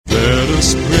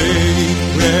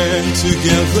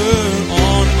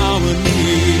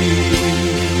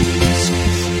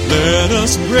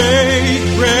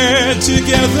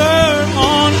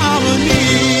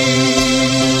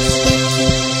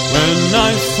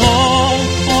fall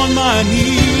on my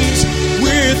knees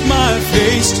with my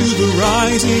face to the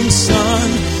rising sun.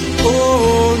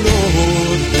 Oh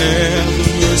Lord, have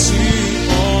mercy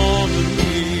on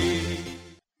me.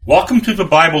 Welcome to The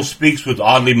Bible Speaks with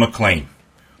Audley McLean.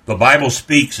 The Bible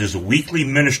Speaks is a weekly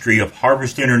ministry of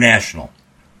Harvest International.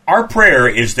 Our prayer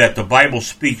is that The Bible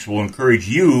Speaks will encourage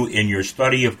you in your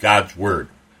study of God's Word.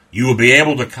 You will be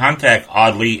able to contact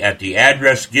Audley at the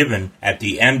address given at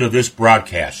the end of this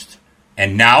broadcast.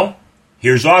 And now,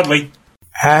 here's Audley.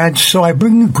 And so I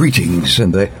bring you greetings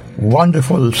in the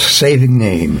wonderful saving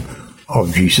name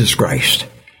of Jesus Christ.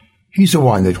 He's the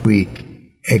one that we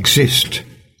exist,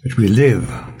 that we live,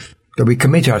 that we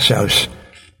commit ourselves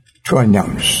to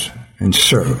announce and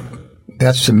serve.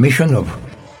 That's the mission of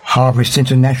Harvest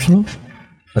International.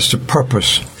 That's the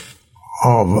purpose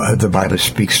of the Bible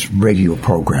Speaks radio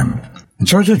program. And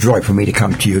so it's a joy for me to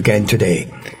come to you again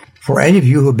today. For any of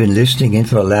you who have been listening in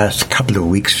for the last couple of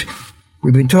weeks,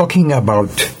 we've been talking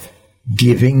about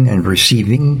giving and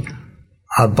receiving,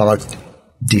 about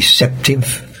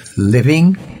deceptive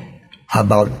living,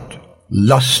 about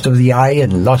lust of the eye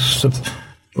and lust of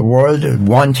the world,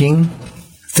 wanting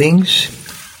things.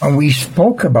 And we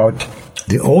spoke about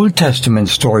the Old Testament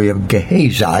story of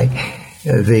Gehazi,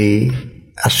 the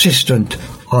assistant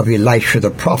of Elisha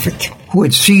the prophet, who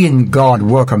had seen God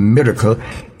work a miracle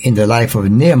in the life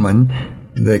of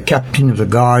Naaman, the captain of the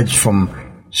guards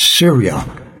from Syria,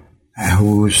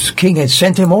 whose king had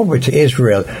sent him over to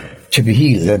Israel to be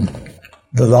healed. And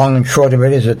the long and short of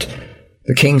it is that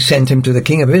the king sent him to the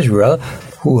king of Israel,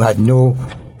 who had no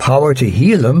power to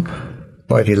heal him,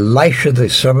 but Elisha, the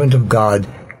servant of God,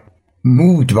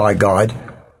 moved by God,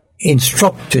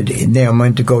 instructed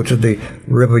Naaman to go to the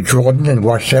river Jordan and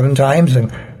wash 7 times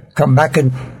and come back,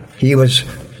 and he was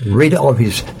rid of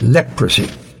his leprosy.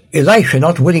 Elisha,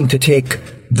 not willing to take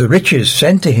the riches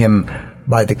sent to him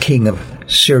by the king of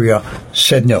Syria,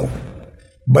 said no.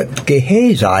 But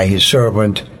Gehazi, his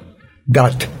servant,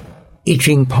 got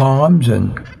itching palms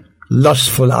and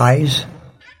lustful eyes,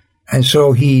 and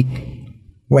so he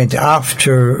went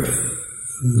after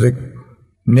the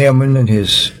Naaman and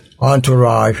his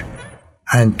entourage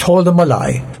and told them a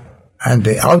lie. And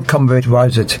the outcome of it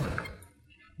was that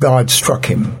God struck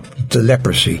him, the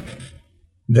leprosy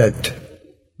that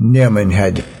Naaman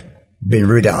had been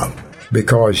rid of,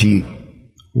 because he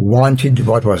wanted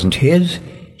what wasn't his.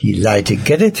 He lied to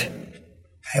get it.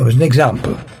 It was an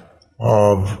example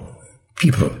of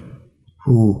people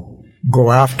who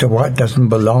go after what doesn't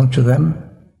belong to them,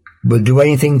 will do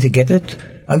anything to get it.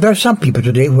 And there are some people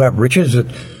today who have riches that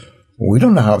we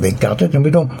don't know how they got it, and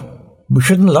we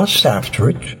shouldn't lust after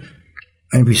it,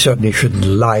 and we certainly shouldn't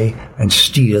lie and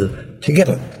steal to get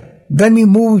it. Then we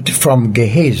moved from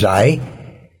Gehazi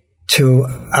to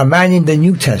a man in the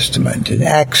New Testament in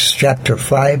Acts chapter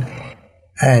 5,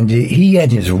 and he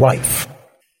and his wife.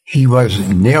 He was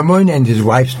Naaman, and his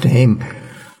wife's name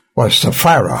was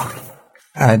Sapphira.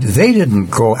 And they didn't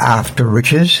go after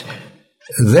riches.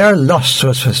 Their lust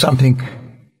was for something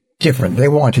different. They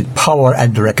wanted power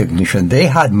and recognition. They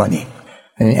had money.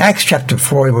 And in Acts chapter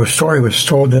 4, the story was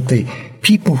told that the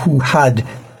people who had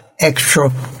extra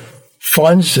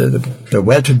funds, the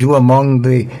well-to-do among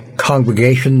the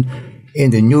congregation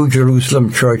in the New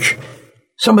Jerusalem church,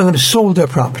 some of them sold their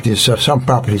properties, or some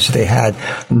properties they had,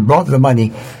 and brought the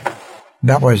money.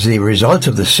 That was the result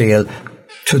of the sale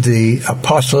to the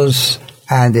apostles,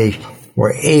 and they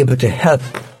were able to help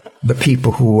the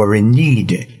people who were in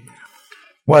need.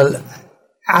 Well,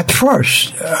 at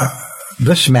first,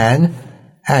 this man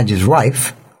and his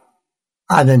wife,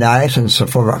 Ananias and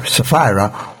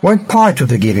Sapphira, weren't part of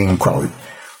the giving crowd.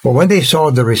 But when they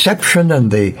saw the reception and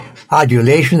the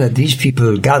adulation that these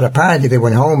people got, apparently they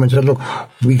went home and said, look,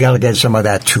 we got to get some of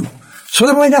that too. So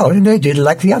they went out and they did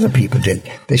like the other people did.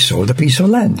 They sold a piece of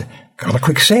land, got a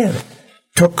quick sale,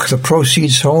 took the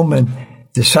proceeds home and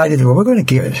decided, well, we're going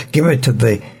to give it to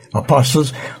the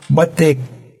apostles, but they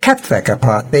kept that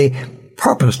apart. They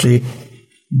purposely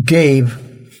gave,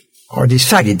 or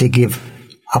decided to give,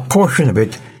 a portion of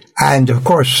it, and of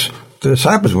course the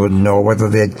disciples wouldn't know whether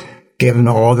they'd given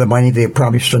all the money they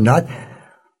promised or not,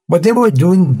 but they were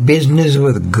doing business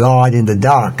with God in the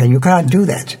dark, and you can't do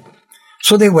that.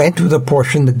 So they went with a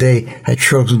portion that they had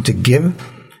chosen to give,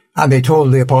 and they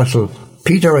told the apostle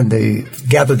Peter and the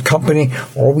gathered company,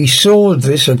 we sold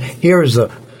this, and here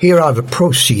are the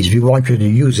proceeds. We want you to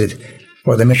use it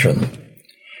for the mission.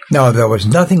 Now, there was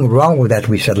nothing wrong with that,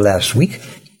 we said last week,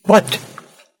 but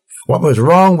what was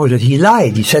wrong was that he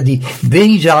lied. He said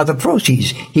these are the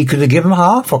proceeds. He could have given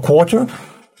half, a quarter,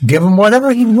 give him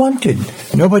whatever he wanted.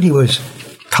 Nobody was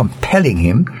compelling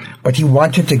him, but he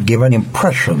wanted to give an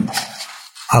impression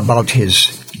about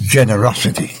his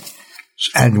generosity.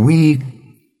 And we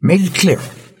made it clear.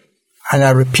 And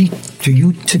I repeat to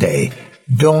you today,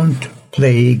 don't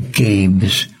play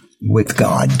games with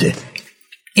God.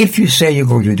 If you say you're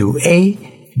going to do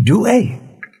A, do A.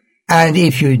 And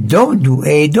if you don't do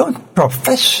A, don't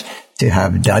profess to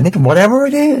have done it, whatever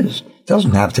it is. It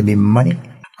doesn't have to be money.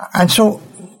 And so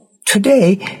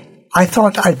today, I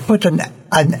thought I'd put an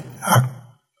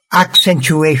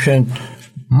accentuation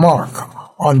mark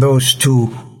on those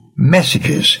two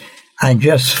messages and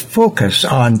just focus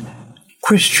on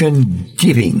Christian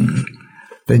giving,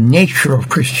 the nature of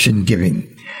Christian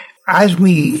giving. As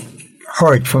we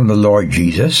heard from the Lord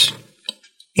Jesus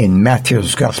in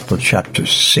Matthew's Gospel, chapter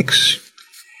 6,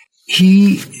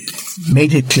 he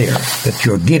made it clear that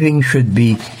your giving should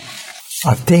be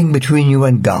a thing between you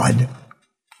and God.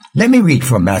 Let me read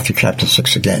from Matthew chapter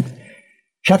 6 again.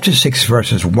 Chapter 6,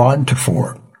 verses 1 to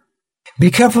 4. Be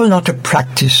careful not to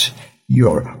practice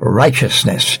your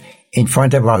righteousness in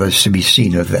front of others to be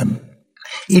seen of them.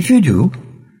 If you do,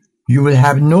 you will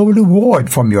have no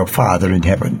reward from your Father in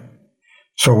heaven.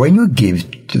 So when you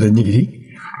give to the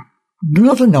needy, do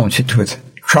not announce it with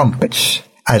trumpets,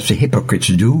 as the hypocrites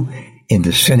do in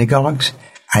the synagogues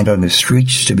and on the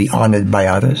streets to be honored by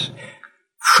others.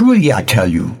 Truly I tell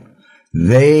you,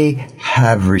 they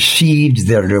have received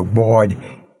their reward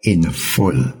in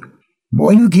full. But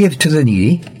when you give to the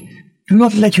needy, do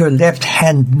not let your left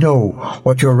hand know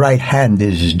what your right hand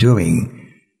is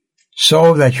doing,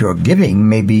 so that your giving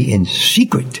may be in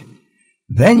secret.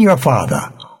 Then your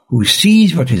Father, who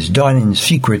sees what is done in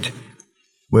secret,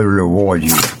 will reward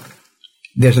you.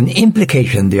 There's an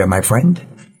implication there, my friend,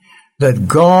 that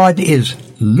God is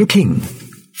looking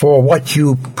for what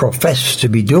you profess to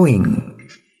be doing,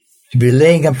 to be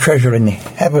laying up treasure in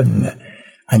heaven.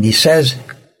 And he says,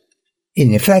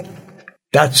 in effect,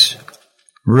 that's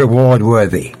reward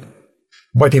worthy.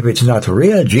 But if it's not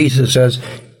real, Jesus says,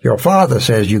 your Father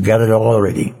says you got it all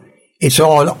already. It's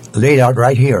all laid out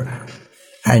right here.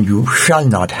 And you shall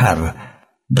not have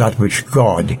that which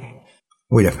God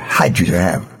would have had you to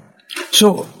have.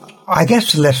 So I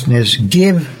guess the lesson is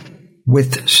give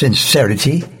with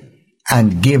sincerity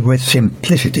and give with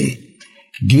simplicity.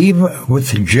 Give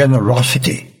with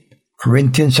generosity.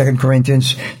 2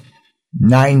 Corinthians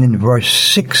 9 and verse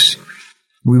 6,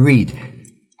 we read,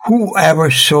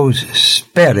 whoever sows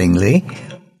sparingly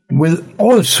will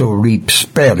also reap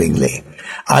sparingly,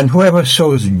 and whoever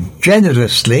sows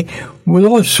generously will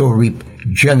also reap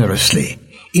generously.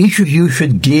 Each of you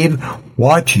should give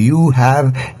what you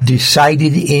have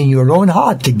decided in your own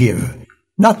heart to give,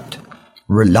 not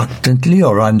reluctantly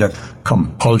or under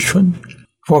compulsion,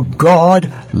 for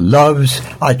God loves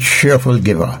a cheerful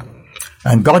giver.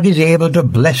 And God is able to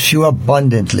bless you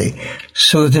abundantly,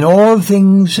 so that in all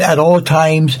things, at all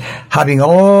times, having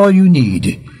all you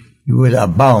need, you will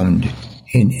abound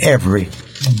in every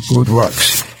good work.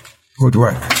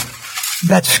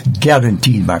 That's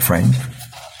guaranteed, my friend.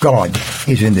 God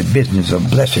is in the business of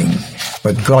blessing,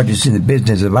 but God is in the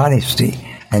business of honesty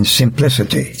and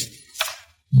simplicity.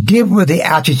 Give with the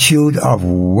attitude of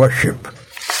worship.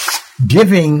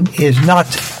 Giving is not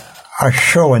a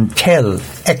show and tell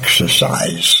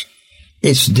exercise.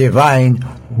 It's divine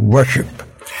worship.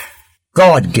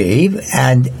 God gave,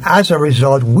 and as a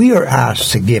result, we are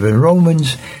asked to give. In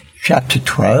Romans chapter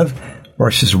 12,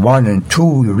 verses 1 and 2,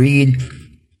 we read,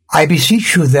 I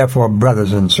beseech you, therefore,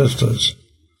 brothers and sisters,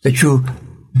 that you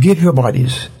give your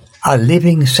bodies a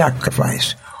living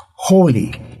sacrifice,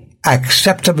 holy,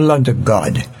 acceptable unto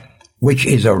God, which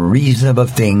is a reasonable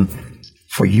thing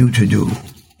for you to do.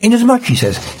 Inasmuch, he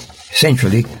says,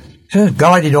 essentially, since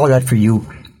God did all that for you,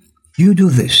 you do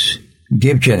this.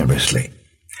 Give generously.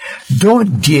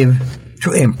 Don't give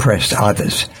to impress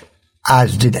others,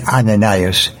 as did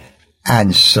Ananias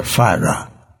and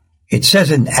Sapphira. It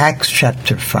says in Acts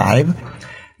chapter 5,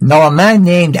 now a man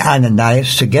named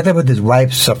Ananias, together with his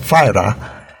wife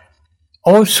Sapphira,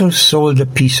 also sold a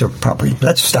piece of property.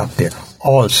 Let's stop there.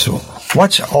 Also.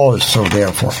 What's also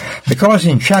there for? Because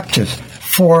in chapters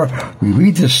 4, we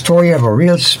read the story of a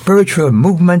real spiritual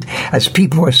movement as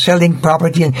people were selling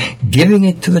property and giving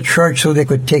it to the church so they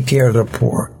could take care of the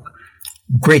poor.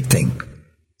 Great thing.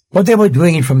 But they were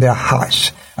doing it from their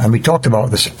hearts. And we talked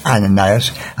about this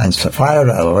Ananias and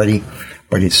Sapphira already.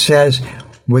 But it says,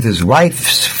 with his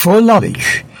wife's full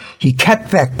knowledge, he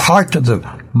kept back part of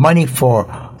the money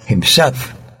for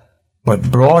himself,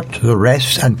 but brought the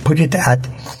rest and put it at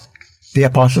the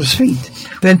apostles' feet.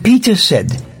 Then Peter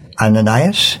said,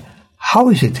 Ananias, how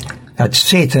is it that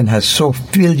Satan has so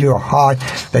filled your heart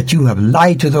that you have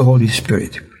lied to the Holy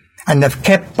Spirit and have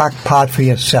kept back part for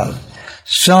yourself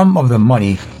some of the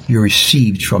money you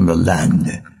received from the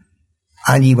land.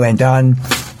 And he went on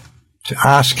to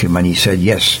ask him, and he said,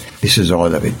 yes, this is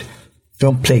all of it.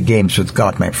 Don't play games with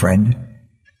God, my friend.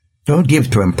 Don't give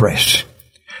to impress.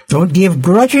 Don't give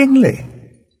grudgingly.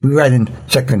 We read in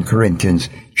 2 Corinthians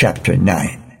chapter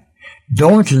 9.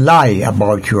 Don't lie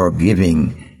about your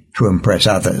giving to impress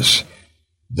others.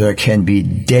 There can be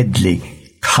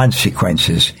deadly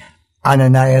consequences.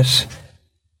 Ananias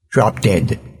dropped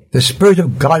dead. The Spirit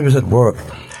of God was at work.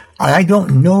 And I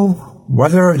don't know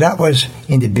whether that was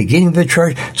in the beginning of the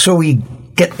church, so we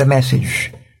get the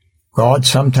message. God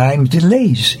sometimes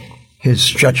delays his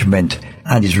judgment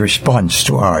and his response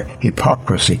to our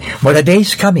hypocrisy. But a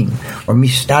day's coming when we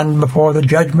stand before the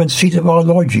judgment seat of our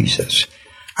Lord Jesus,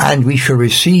 and we shall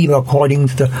receive according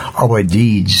to our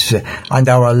deeds, and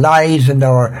our lies and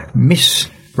our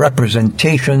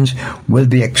misrepresentations will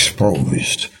be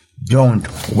exposed. Don't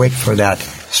wait for that.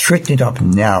 Straighten it up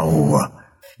now.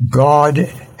 God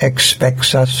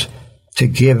expects us to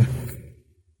give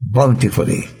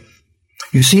bountifully.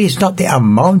 You see, it's not the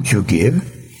amount you give,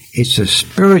 it's the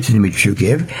spirit in which you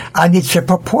give, and it's a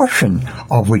proportion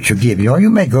of which you give. You know, you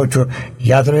may go to a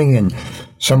gathering and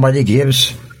somebody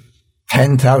gives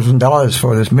 $10,000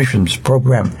 for this missions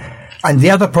program, and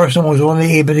the other person was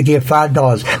only able to give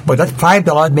 $5, but that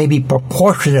 $5 may be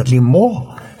proportionately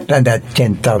more than that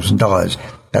 $10,000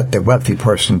 that the wealthy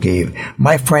person gave.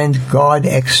 My friend, God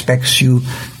expects you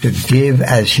to give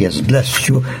as he has blessed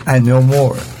you and no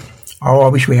more. Oh, I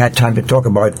wish we had time to talk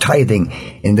about tithing.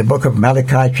 In the book of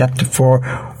Malachi chapter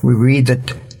 4, we read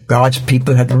that God's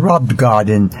people had robbed God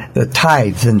in the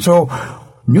tithes. And so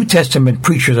New Testament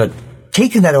preachers are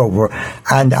taking that over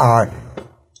and are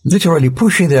literally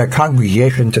pushing their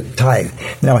congregation to tithe.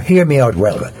 Now, hear me out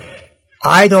well.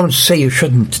 I don't say you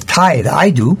shouldn't tithe.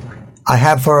 I do. I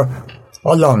have for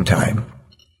a long time.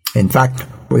 In fact,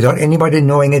 without anybody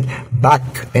knowing it, back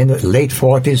in the late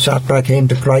 40s, after I came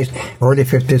to Christ, early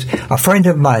 50s, a friend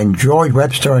of mine, George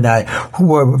Webster, and I, who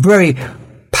were very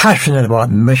passionate about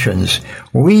missions,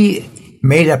 we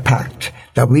made a pact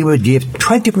that we would give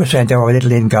 20% of our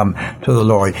little income to the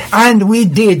Lord. And we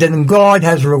did, and God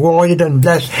has rewarded and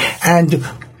blessed. And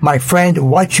my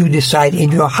friend, what you decide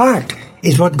in your heart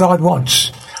is what God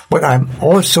wants. But I'm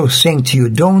also saying to you,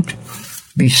 don't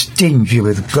be stingy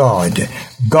with God.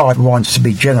 God wants to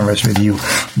be generous with you.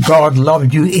 God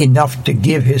loved you enough to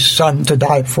give his son to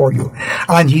die for you.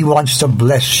 And he wants to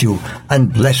bless you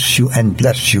and bless you and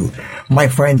bless you. My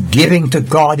friend, giving to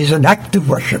God is an act of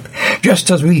worship. Just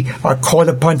as we are called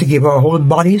upon to give our whole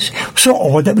bodies, so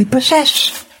all that we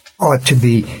possess ought to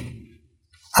be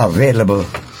available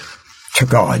to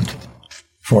God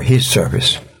for his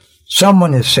service.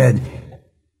 Someone has said,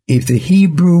 if the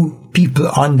Hebrew people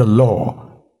under law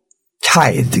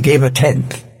tithed, gave a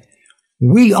tenth,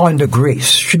 we under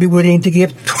grace should be willing to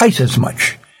give twice as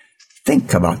much.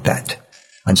 Think about that.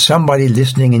 And somebody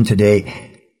listening in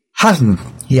today hasn't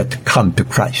yet come to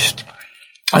Christ.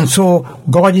 And so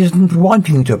God isn't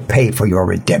wanting you to pay for your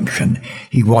redemption.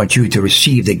 He wants you to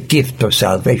receive the gift of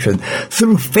salvation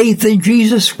through faith in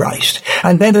Jesus Christ.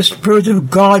 And then the Spirit of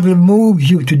God will move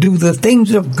you to do the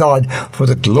things of God for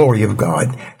the glory of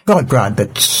God. God grant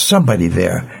that somebody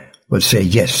there will say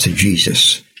yes to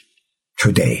Jesus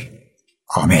today.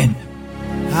 Amen.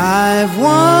 I've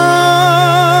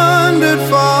wandered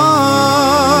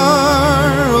far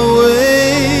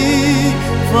away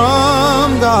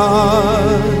from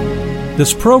God.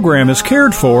 This program is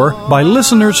cared for by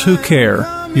listeners who care.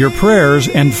 Your prayers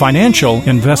and financial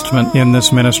investment in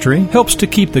this ministry helps to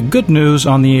keep the good news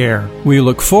on the air. We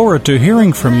look forward to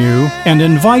hearing from you and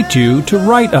invite you to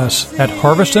write us at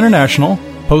Harvest International,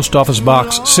 Post Office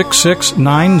Box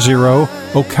 6690,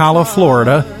 Ocala,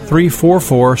 Florida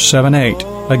 34478.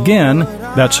 Again,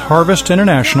 that's Harvest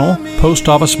International, Post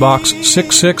Office Box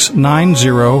 6690,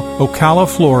 Ocala,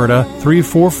 Florida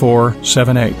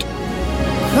 34478.